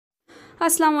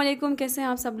अस्सलाम वालेकुम, कैसे हैं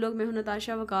आप सब लोग। मैं हूं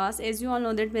Natasha Waqas. As you all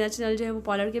know that मेरा चैनल जो है वो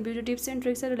पार्लर के ब्यूटी टिप्स एंड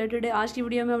ट्रिक्स से रिलेटेड है। आज की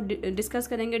वीडियो में हम डिस्कस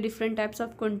करेंगे different types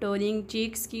of contouring,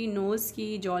 cheeks की, नोज़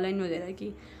की, जॉ लाइन वगैरह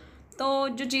की। तो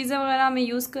जो चीज़ें वगैरह मैं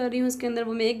यूज़ कर रही हूँ उसके अंदर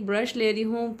वो मैं एक ब्रश ले रही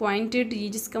हूँ पॉइंटेड,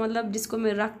 जिसका मतलब जिसको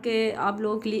मैं रख के आप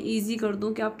लोगों के लिए ईजी कर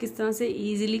दूँ कि आप किस तरह से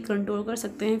ईजिली कंट्रोल कर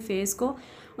सकते हैं फेस को।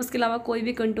 उसके अलावा कोई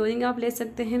भी कंटूरिंग आप ले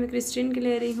सकते हैं। मैं क्रिस्टियन के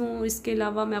ले रही हूँ। इसके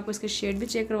अलावा मैं आपको इसके शेड भी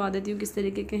चेक करवा देती हूँ किस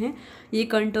तरीके के हैं। ये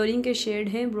कंटूरिंग के शेड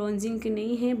हैं, ब्रॉन्जिंग के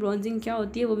नहीं है। ब्रॉन्जिंग क्या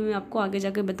होती है वो भी मैं आपको आगे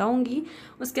जाके बताऊँगी।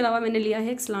 उसके अलावा मैंने लिया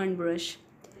है एक स्लांट ब्रश।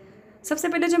 सबसे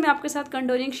पहले जो मैं आपके साथ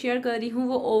कंटूरिंग शेयर कर रही हूँ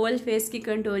वो ओवल फेस की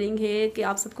कंटूरिंग है कि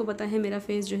आप सबको पता है मेरा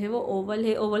फेस जो है वो ओवल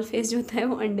है। ओवल फेस जो होता है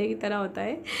वो अंडे की तरह होता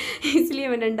है इसलिए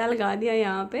मैंने अंडा लगा दिया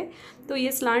यहाँ पे। तो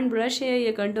ये स्लांट ब्रश है,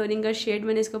 ये कंटूरिंग का शेड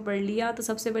मैंने इसको पढ़ लिया। तो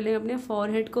सबसे पहले मैं अपने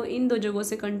फॉरहेड को इन दो जगहों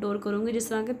से कंटूर करूँगी, जिस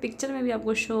तरह के पिक्चर में भी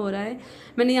आपको शो हो रहा है।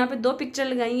 मैंने यहाँ पे दो पिक्चर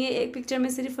लगाई है। एक पिक्चर में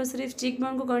सिर्फ और सिर्फ चीक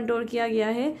बोन को कंटूर किया गया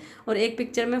है और एक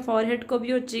पिक्चर में फॉरहेड को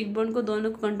भी और चीक बोन को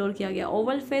दोनों को कंटूर किया गया।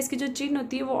 ओवल फेस की जो चिन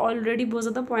होती है वो ऑलरेडी बहुत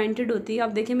ज़्यादा पॉइंटेड होती है। आप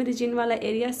देखिए मेरी चिन वाला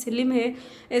एरिया स्लिम है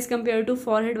एज़ कम्पेयर टू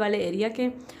फॉरहेड वाले एरिया के।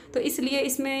 तो इसलिए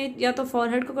इसमें या तो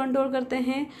फॉरहेड को कंट्रोल करते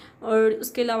हैं और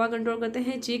उसके अलावा कंट्रोल करते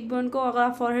हैं चीक बोन को। अगर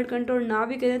आप फॉरहेड कंट्रोल ना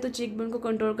भी करें तो चीक बोन को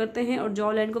कंट्रोल करते हैं और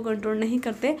जॉ लाइन को कंट्रोल नहीं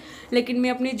करते। लेकिन मैं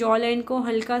अपनी जॉ लाइन को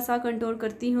हल्का सा कंट्रोल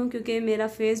करती हूँ क्योंकि मेरा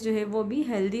फेस जो है वो भी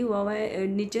हेल्दी हुआ है।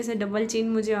 नीचे से डबल चिन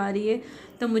मुझे आ रही है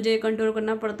तो मुझे कंट्रोल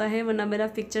करना पड़ता है, वरना मेरा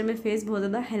पिक्चर में फेस बहुत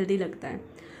ज़्यादा हेल्दी लगता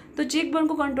है। तो चीक बोन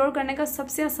को कंट्रोल करने का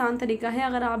सबसे आसान तरीका है,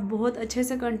 अगर आप बहुत अच्छे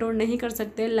से कंट्रोल नहीं कर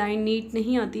सकते, लाइन नीट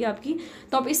नहीं आती आपकी,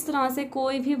 तो आप इस तरह से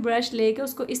कोई भी ब्रश लेके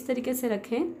उसको इस तरीके से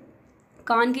रखें,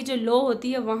 कान की जो लो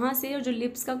होती है वहाँ से और जो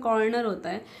लिप्स का कॉर्नर होता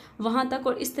है वहाँ तक,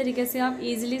 और इस तरीके से आप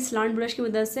इजीली स्लांट ब्रश की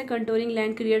मदद से कंटूरिंग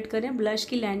लाइन क्रिएट करें ब्लश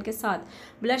की लाइन के साथ।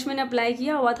 ब्लश मैंने अप्लाई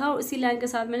किया हुआ था और उसी लाइन के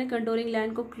साथ मैंने कंटूरिंग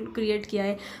लाइन को क्रिएट किया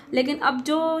है। लेकिन अब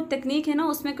जो टेक्निक है ना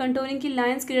उसमें कंटूरिंग की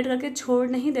लाइन्स क्रिएट करके छोड़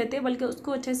नहीं देते, बल्कि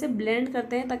उसको अच्छे से ब्लेंड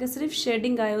करते हैं ताकि सिर्फ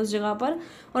शेडिंग आए उस जगह पर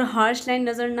और हार्श लाइन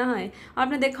नज़र ना आए।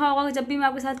 आपने देखा होगा कि जब भी मैं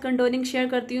आपके साथ कंटूरिंग शेयर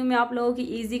करती हूँ मैं आप लोगों की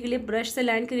ईजी के लिए ब्रश से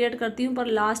लाइन क्रिएट करती हूँ, पर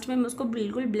लास्ट में मैं उसको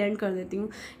बिल्कुल ब्लेंड कर देती हूँ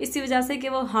इसी वजह से कि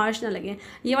वो हार्श ना लगे।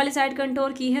 ये वाली साइड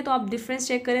कंटूर की है तो आप डिफरेंस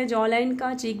चेक करें जॉ लाइन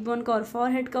का, चीक बोन का और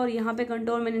फॉरहेड का। और यहाँ पे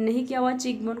कंटूर मैंने नहीं किया हुआ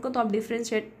चीक बोन को, तो आप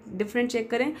डिफरेंट चेक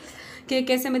करें कि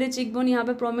कैसे मेरे चीक बोन यहाँ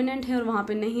पे प्रोमिनेंट है और वहाँ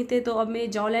पे नहीं थे। तो अब मैं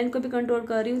जॉ लाइन को भी कंट्रोल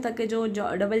कर रही हूँ ताकि जो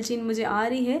डबल चिन मुझे आ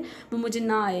रही है वो मुझे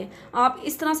ना आए। आप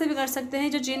इस तरह से भी कर सकते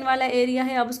हैं, जो चिन वाला एरिया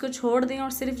है आप उसको छोड़ दें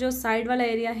और सिर्फ जो साइड वाला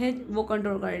एरिया है वो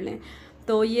कंट्रोल कर लें।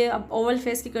 तो ये अब ओवल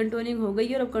फेस की कंटूरिंग हो गई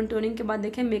है। और अब कंटूरिंग के बाद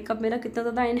देखें मेकअप मेरा कितना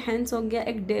ज़्यादा इन्हेंस हो गया,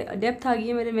 एक डेप्थ आ गई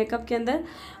है मेरे मेकअप के अंदर।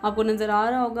 आपको नज़र आ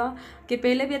रहा होगा कि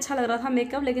पहले भी अच्छा लग रहा था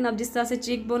मेकअप, लेकिन अब जिस तरह से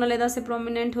चीक बोन अलग से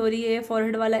प्रोमिनेंट हो रही है,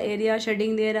 फॉरहेड वाला एरिया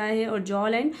शेडिंग दे रहा है और जॉ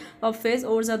लाइन, अब फेस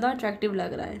और ज़्यादा अट्रैक्टिव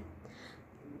लग रहा है।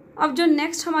 अब जो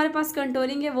नेक्स्ट हमारे पास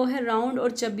कंटूरिंग है वो है राउंड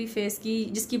और चब्बी फेस की,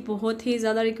 जिसकी बहुत ही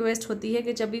ज़्यादा रिक्वेस्ट होती है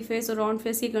कि चब्बी फेस और राउंड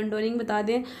फेस की कंटूरिंग बता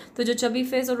दें। तो जो चब्बी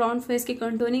फेस और राउंड फेस की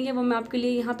कंटूरिंग है वो मैं आपके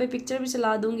लिए यहाँ पे पिक्चर भी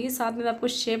चला दूँगी, साथ में मैं आपको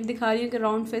शेप दिखा रही हूँ कि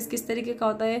राउंड फेस किस तरीके का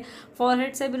होता है।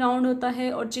 फॉरहेड से भी राउंड होता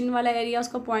है और चिन वाला एरिया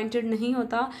उसका पॉइंटेड नहीं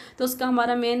होता। तो उसका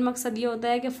हमारा मेन मकसद ये होता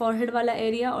है कि फॉरहेड वाला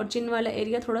एरिया और चिन वाला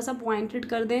एरिया थोड़ा सा पॉइंटेड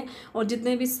कर दें और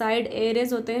जितने भी साइड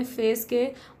एरियाज होते हैं फेस के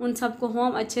उन सबको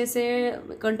हम अच्छे से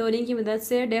कंटूरिंग की मदद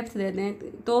से डेप्थ दे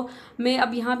दें। तो मैं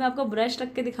अब यहाँ पे आपको ब्रश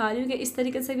रख के दिखा रही हूँ कि इस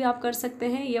तरीके से भी आप कर सकते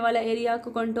हैं ये वाला एरिया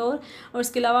को कंटूर। और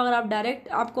उसके अलावा अगर आप डायरेक्ट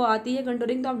आपको आती है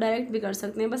कंटूरिंग तो आप डायरेक्ट भी कर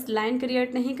सकते हैं, बस लाइन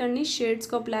क्रिएट नहीं करनी, शेड्स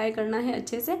को अप्लाई करना है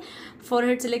अच्छे से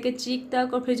फॉरहेड से लेकर चीक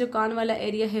तक। और फिर जो कान वाला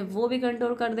एरिया है वो भी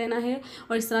कंट्रोल कर देना है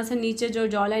और इस तरह से नीचे जो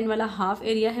जॉ लाइन वाला हाफ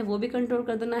एरिया है वो भी कंट्रोल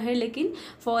कर देना है, लेकिन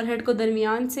फॉरहेड को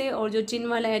दरमियान से और जो चिन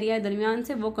वाला एरिया है दरमियान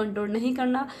से वो कंट्रोल नहीं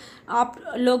करना। आप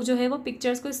लोग जो है वो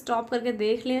पिक्चर्स को स्टॉप करके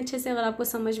देख लें अच्छे से अगर आपको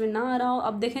समझ में ना आ रहा हो।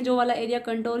 अब देखें जो वाला एरिया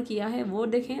कंट्रोल किया है वो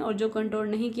देखें और जो कंट्रोल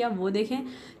नहीं किया वो देखें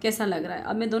कैसा लग रहा है।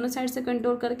 अब मैं दोनों साइड से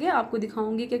कंट्रोल करके आपको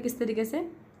दिखाऊंगी कि किस तरीके से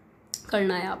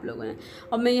करना है आप लोगों ने।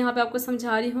 और मैं यहाँ पे आपको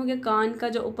समझा रही हूँ कि कान का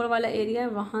जो ऊपर वाला एरिया है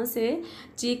वहाँ से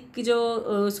चीक की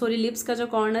जो लिप्स का जो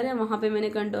कॉर्नर है वहाँ पे मैंने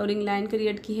कंटूरिंग लाइन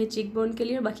क्रिएट की है चीक बोन के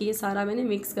लिए, और बाकी ये सारा मैंने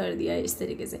मिक्स कर दिया है इस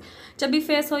तरीके से। जब भी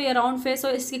फेस हो या राउंड फेस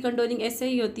हो इसकी कंटूरिंग ऐसे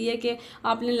ही होती है कि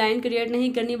आपने लाइन क्रिएट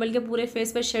नहीं करनी बल्कि पूरे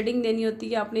फेस पर शेडिंग देनी होती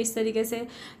है। आपने इस तरीके से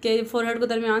कि फोरहेड को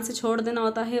दरमियान से छोड़ देना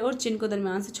होता है और चिन को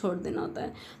दरमियान से छोड़ देना होता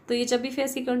है। तो ये जब भी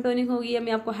फेस की कंटूरिंग होगी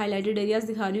मैं आपको हाईलाइटेड एरियाज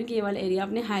दिखा रही हूँ कि ये वाला एरिया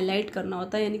आपने हाईलाइट करना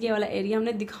होता है, यानी कि ये वाला एरिया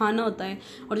हमने दिखाना होता है,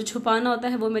 और जो छुपाना होता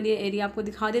है वो मैंने ये एरिया आपको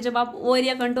दिखा दिया। जब आप वो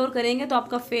एरिया कंटूर करेंगे तो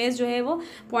आपका फेस जो है वो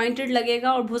पॉइंटेड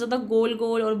लगेगा और बहुत ज़्यादा गोल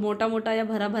गोल और मोटा मोटा या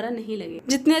भरा भरा नहीं लगेगा।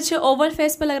 जितने अच्छे ओवल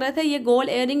फेस पे लग रहा था ये गोल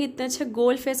एयरिंग, इतने अच्छे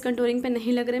गोल फेस कंटूरिंग पे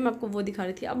नहीं लग रहे, मैं आपको वो दिखा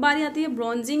रही थी। अब बारी आती है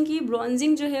ब्रॉन्जिंग की।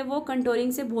 ब्रॉन्जिंग जो है वो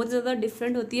कंटूरिंग से बहुत ज़्यादा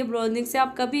डिफरेंट होती है। ब्रॉन्जिंग से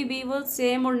आप कभी भी वो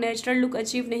सेम और नेचुरल लुक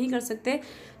अचीव नहीं कर सकते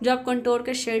जो आप कंटूर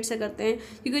के शेड से करते हैं,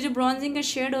 क्योंकि जो ब्रॉन्जिंग के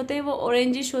शेड होते हैं वो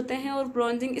ऑरेंजिश होते हैं। और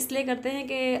ब्रॉन्जिंग इसलिए करते हैं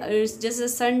कि जैसे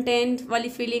सन टैन वाली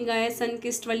फीलिंग आए, सन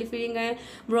किस्ड वाली फीलिंग आए।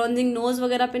 ब्रॉन्जिंग नोज़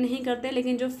वगैरह पे नहीं करते,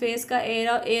 लेकिन जो फेस का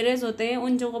एरेज होते हैं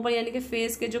उन जगहों पर, यानी कि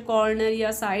फेस के जो कॉर्नर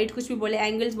या साइड कुछ भी बोले,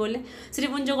 एंगल्स बोले,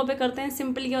 सिर्फ उन जगहों पे करते हैं।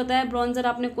 सिंपल क्या होता है, ब्रॉन्जर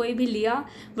आपने कोई भी लिया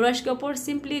ब्रश के ऊपर,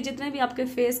 सिंपली जितने भी आपके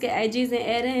फेस के एजेस हैं,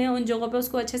 एरे हैं, उन जगहों पे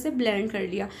उसको अच्छे से ब्लेंड कर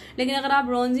लिया। लेकिन अगर आप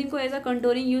ब्रॉन्जिंग को एज अ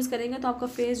कंटूरिंग यूज़ करेंगे तो आपका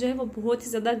फेस जो है वो बहुत ही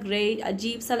ज़्यादा ग्रे,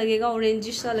 अजीब सा लगेगा,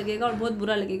 ऑरेंजिश सा लगेगा और बहुत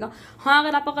बुरा लगेगा। हाँ,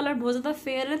 अगर आपका कलर बहुत ज़्यादा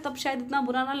फेयर है तब शायद इतना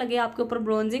बुरा ना लगे आपके ऊपर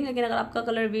ब्रॉन्जिंग, लेकिन अगर आपका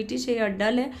कलर वीटिश है या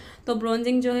डल है तो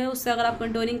ब्रॉन्जिंग जो है उससे अगर आप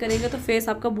कंटूरिंग करेंगे तो फेस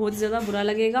आपका बहुत ज़्यादा बुरा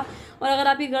लगेगा। और अगर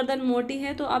आपकी गर्दन मोटी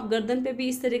है तो आप गर्दन पे भी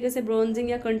इस तरीके से ब्रॉन्जिंग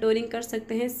या कंटूरिंग कर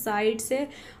सकते हैं साइड से।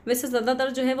 वैसे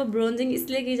ज़्यादातर जो है वो ब्रॉन्जिंग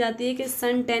इसलिए की जाती है कि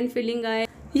सन टैन फीलिंग आए,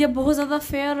 या बहुत ज़्यादा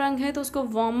फेयर रंग है तो उसको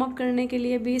वार्म अप करने के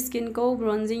लिए भी स्किन को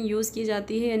ब्रॉन्जिंग यूज़ की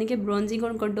जाती है। यानी कि ब्रॉन्जिंग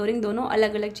और कंटूरिंग दोनों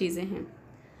अलग अलग चीज़ें हैं।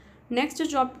 नेक्स्ट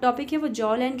जो टॉपिक है वो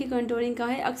जॉ लाइन की कंटूरिंग का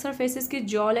है। अक्सर फेसेस की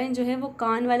जॉ लाइन जो है वो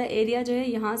कान वाला एरिया जो है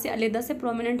यहाँ से अलग से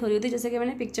प्रोमिनेंट हो रही होती है, जैसे कि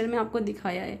मैंने पिक्चर में आपको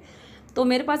दिखाया है। तो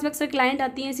मेरे पास भी अक्सर क्लाइंट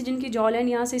आती हैं ऐसी जिनकी जॉ लाइन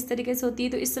यहाँ से इस तरीके से होती है।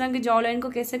 तो इस तरह की जॉ लाइन को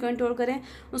कैसे कंट्रोल करें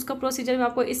उसका प्रोसीजर मैं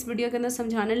आपको इस वीडियो के अंदर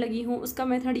समझाने लगी हूँ। उसका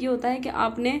मेथड ये होता है कि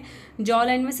आपने जॉ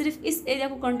लाइन में सिर्फ इस एरिया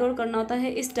को कंट्रोल करना होता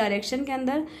है, इस डायरेक्शन के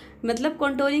अंदर। मतलब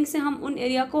कंट्रोलिंग से हम उन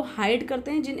एरिया को हाइड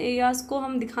करते हैं जिन एरियाज़ को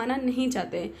हम दिखाना नहीं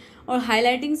चाहते, और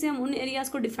हाईलाइटिंग से हम उन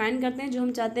एरियाज़ को डिफाइन करते हैं जो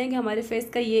हम चाहते हैं कि हमारे फेस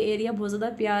का ये एरिया बहुत ज़्यादा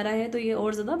प्यारा है तो ये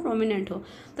और ज़्यादा प्रोमिनेंट हो।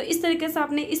 तो इस तरीके से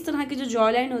आपने इस तरह की जो जॉ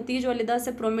लाइन होती है जो अलग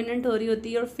से प्रोमिनेंट हो रही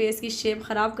होती है और फेस की शेप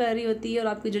ख़राब कर रही होती है और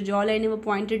आपकी जो जॉ लाइन है वो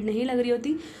पॉइंटेड नहीं लग रही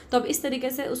होती, तो आप इस तरीके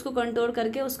से उसको कंट्रोल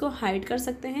करके उसको हाइड कर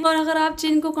सकते हैं। और अगर आप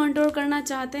चिन को कंट्रोल करना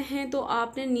चाहते हैं तो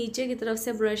आपने नीचे की तरफ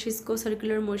से ब्रशेस को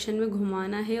सर्कुलर मोशन में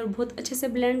घुमाना है और बहुत अच्छे से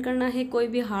ब्लेंड करना है। कोई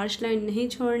भी हार्श लाइन नहीं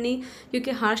छोड़नी,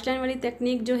 क्योंकि हार्श लाइन वाली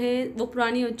टेक्निक जो है वो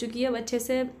पुरानी हो चुकी है। अब अच्छे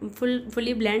से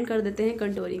फुली ब्लेंड कर देते हैं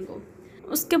कंटूरिंग को।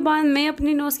 उसके बाद मैं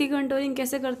अपनी नोज़ की कंटूरिंग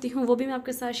कैसे करती हूँ वो भी मैं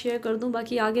आपके साथ शेयर कर दूँ।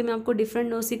 बाकी आगे मैं आपको डिफरेंट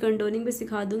नोज़ की कंटूरिंग भी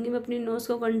सिखा दूँगी। मैं अपनी नोज़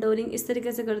को कंटूरिंग इस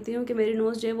तरीके से करती हूँ कि मेरी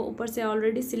नोज़ जो है वो ऊपर से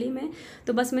ऑलरेडी स्लिम है,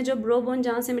 तो बस मैं जो ब्रो बोन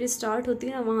जहाँ से मेरी स्टार्ट होती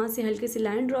है ना वहाँ से हल्की सी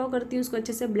लाइन ड्रॉ करती हूँ, उसको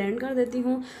अच्छे से ब्लेंड कर देती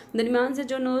हूँ। दरमियान से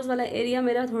जो नोज़ वाला एरिया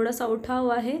मेरा थोड़ा सा उठा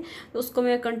हुआ है तो उसको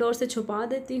मैं कंटूर से छुपा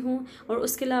देती हूँ। और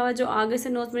उसके अलावा जो आगे से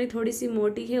नोज़ मेरी थोड़ी सी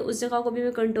मोटी है उस जगह को भी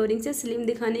मैं कंटूरिंग से स्लिम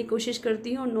दिखाने की कोशिश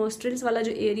करती हूँ। और नोस्ट्रिल्स वाला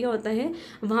जो एरिया होता है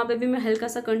वहाँ पर भी मैं हल्का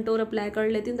सा कंटूर अप्लाई कर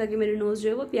लेती हूँ ताकि मेरी नोज़ जो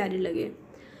है वो प्यारी लगे।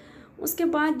 उसके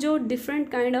बाद जो डिफरेंट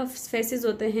काइंड ऑफ फेसेस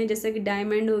होते हैं जैसे कि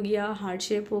डायमंड हो गया, हार्ट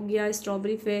शेप हो गया,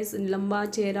 स्ट्रॉबेरी फेस, लंबा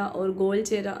चेहरा और गोल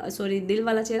चेहरा, सॉरी दिल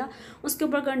वाला चेहरा, उसके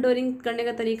ऊपर कंटूरिंग करने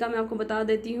का तरीका मैं आपको बता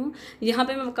देती हूँ। यहाँ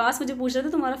पे मैं वकास मुझे पूछ रहा था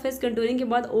तुम्हारा फेस कंटूरिंग के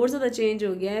बाद और ज़्यादा चेंज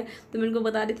हो गया है, तो मैं उनको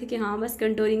बता रही थी कि हाँ बस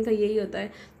कंटूरिंग का यही होता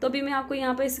है। तो अभी मैं आपको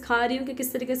यहाँ पर सिखा रही हूँ कि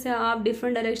किस तरीके से आप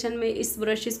डिफरेंट डायरेक्शन में इस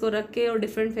ब्रशेस को रख के और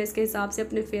डिफरेंट फेस के हिसाब से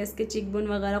अपने फेस के चीक बोन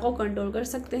वगैरह को कंट्रोल कर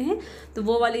सकते हैं। तो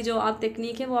वो वाली जो आप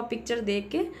टेक्निक है वो आप पिक्चर देख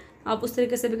के आप उस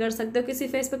तरीके से भी कर सकते हो। किसी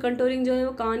फेस पे कंटूरिंग जो है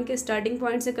वो कान के स्टार्टिंग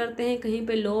पॉइंट से करते हैं, कहीं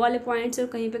पे लो वाले पॉइंट से और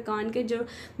कहीं पे कान के जो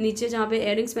नीचे जहाँ पे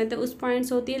इयररिंग्स पहनते हैं उस पॉइंट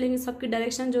से होती है। लेकिन सबकी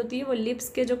डायरेक्शन जो होती है वो लिप्स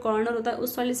के जो कॉर्नर होता है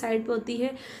उस वाली साइड पे होती है।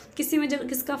 किसी में जब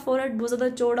किसका फोरहेड बहुत ज़्यादा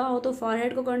चौड़ा हो तो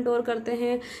फोरहेड को कंट्रोल करते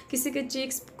हैं, किसी के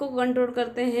चीक्स को कंट्रोल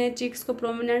करते हैं चीक्स को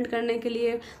प्रोमिनेंट करने के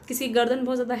लिए, किसी की गर्दन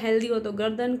बहुत ज़्यादा हेल्दी हो तो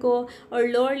गर्दन को, और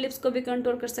लोअर लिप्स को भी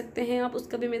कंट्रोल कर सकते हैं आप।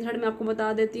 उसका भी मेथड मैं आपको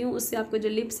बता देती हूँ, उससे आपके जो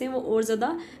लिप्स हैं वो और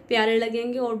ज़्यादा प्यारे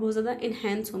लगेंगे और बहुत ज़्यादा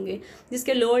इन्हेंस होंगे।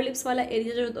 जिसके लोअर लिप्स वाला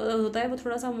एरिया जो होता है वो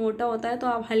थोड़ा सा मोटा होता है, तो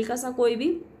आप हल्का सा कोई भी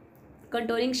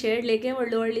कंटूरिंग शेड लेके और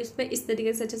लोअर लिप्स पे इस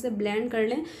तरीके से अच्छे से ब्लेंड कर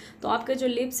लें तो आपके जो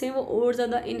लिप्स हैं वो और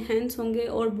ज़्यादा इन्हेंस होंगे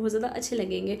और बहुत ज़्यादा अच्छे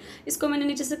लगेंगे। इसको मैंने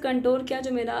नीचे से कंटूर किया,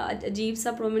 जो मेरा अजीब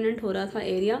सा प्रोमिनेंट हो रहा था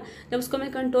एरिया, जब उसको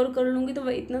मैं कंटूर कर लूँगी तो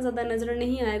वह इतना ज़्यादा नज़र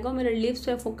नहीं आएगा, मेरे लिप्स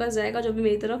पे फोकस जाएगा जो भी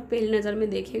मेरी तरफ पहली नज़र में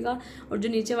देखेगा, और जो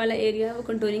नीचे वाला एरिया है वो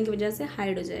कंटूरिंग की वजह से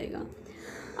हाइड हो जाएगा।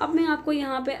 अब मैं आपको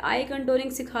यहाँ पे आई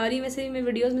कंटूरिंग सिखा रही हूँ। वैसे ही मैं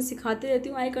वीडियोस में सिखाती रहती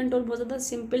हूँ। आई कंटूर बहुत ज़्यादा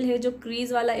सिंपल है। जो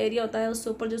क्रीज वाला एरिया होता है उसके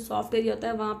ऊपर जो सॉफ्ट एरिया होता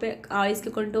है वहाँ पे आईज़ के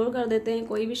कंटूर कर देते हैं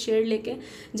कोई भी शेड लेके,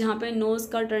 जहाँ पे नोज़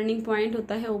का टर्निंग पॉइंट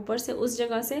होता है ऊपर से उस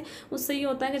जगह से। उससे ये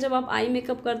होता है कि जब आप आई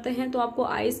मेकअप करते हैं तो आपको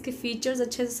आईज़ के फीचर्स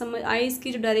अच्छे से समझ, आईज़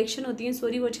की जो डायरेक्शन होती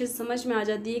है वो अच्छे से समझ में आ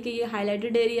जाती है कि ये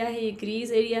हाईलाइटेड एरिया है, ये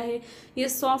क्रीज एरिया है, ये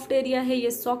सॉफ्ट एरिया है,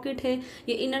 ये सॉकेट है,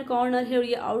 ये इनर कॉर्नर है और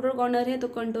ये आउटर कॉर्नर है। तो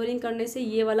कंटूरिंग करने से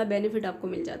ये वाला बेनिफिट आपको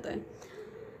मिल जाता है।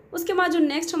 उसके बाद जो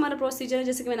नेक्स्ट हमारा प्रोसीजर है,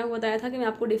 जैसे कि मैंने आपको बताया था कि मैं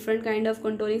आपको डिफरेंट काइंड ऑफ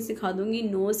कंटूरिंग सिखा दूंगी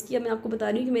नोज़ की। अब मैं आपको बता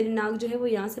रही हूँ कि मेरी नाक जो है वो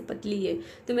यहाँ से पतली है,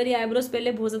 तो मेरी आईब्रोज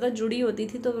पहले बहुत ज़्यादा जुड़ी होती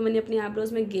थी, तो मैंने अपनी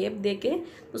आईब्रोज में गैप दे के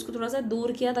उसको थोड़ा सा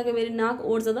दूर किया ताकि मेरी नाक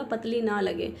और ज़्यादा पतली ना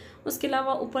लगे। उसके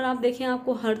अलावा ऊपर आप देखें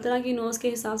आपको हर तरह की नोज़ के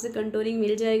हिसाब से कंटूरिंग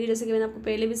मिल जाएगी। जैसे कि मैंने आपको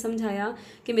पहले भी समझाया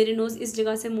कि मेरी नोज़ इस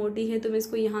जगह से मोटी है तो मैं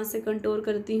इसको यहाँ से कंटूर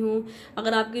करती हूँ।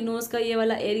 अगर आपकी नोज़ का ये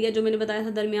वाला एरिया जो मैंने बताया था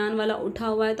दरमियान वाला उठा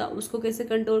हुआ है तो उसको कैसे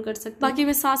कंटूर कर सकते हैं। बाकी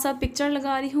मैं साथ साथ पिक्चर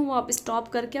लगा रही हूँ, वो आप स्टॉप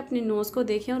करके अपनी नोज़ को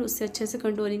देखें और उससे अच्छे से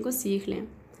कंटूरिंग को सीख लें।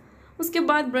 उसके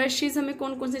बाद ब्रशेज़ हमें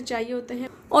कौन कौन से चाहिए होते हैं,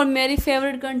 और मेरी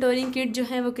फेवरेट कंटूरिंग किट जो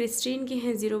है वो क्रिस्टीन की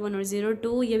है 01 और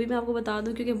 02। ये भी मैं आपको बता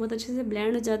दूं क्योंकि बहुत अच्छे से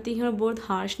ब्लेंड हो जाती है और बहुत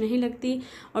हार्श नहीं लगती।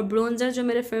 और ब्रोंज़र जो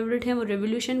मेरे फेवरेट है वो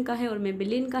रेवोल्यूशन का है और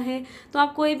मेबेलिन का है। तो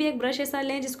आप कोई भी एक ब्रश ऐसा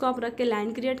लें जिसको आप रख के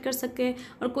लाइन क्रिएट कर सकें,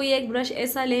 और कोई एक ब्रश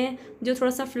ऐसा लें जो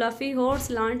थोड़ा सा फ्लफ़ी हो और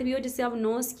स्लांट भी हो, जिससे आप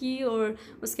नोज़ की और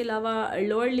उसके अलावा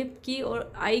लोअर लिप की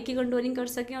और आई की कंटूरिंग कर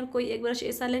सकें। और कोई एक ब्रश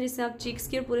ऐसा लें जिससे आप चीक्स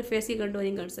की और पूरे फेस की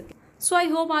कंटूरिंग कर सकें। सो आई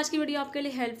होप आज की वीडियो आपके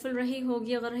लिए हेल्पफुल रही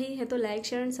होगी। अगर रही है तो like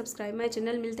share and subscribe my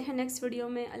channel. मिलते हैं नेक्स्ट वीडियो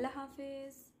में। अल्लाह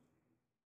हाफिज़।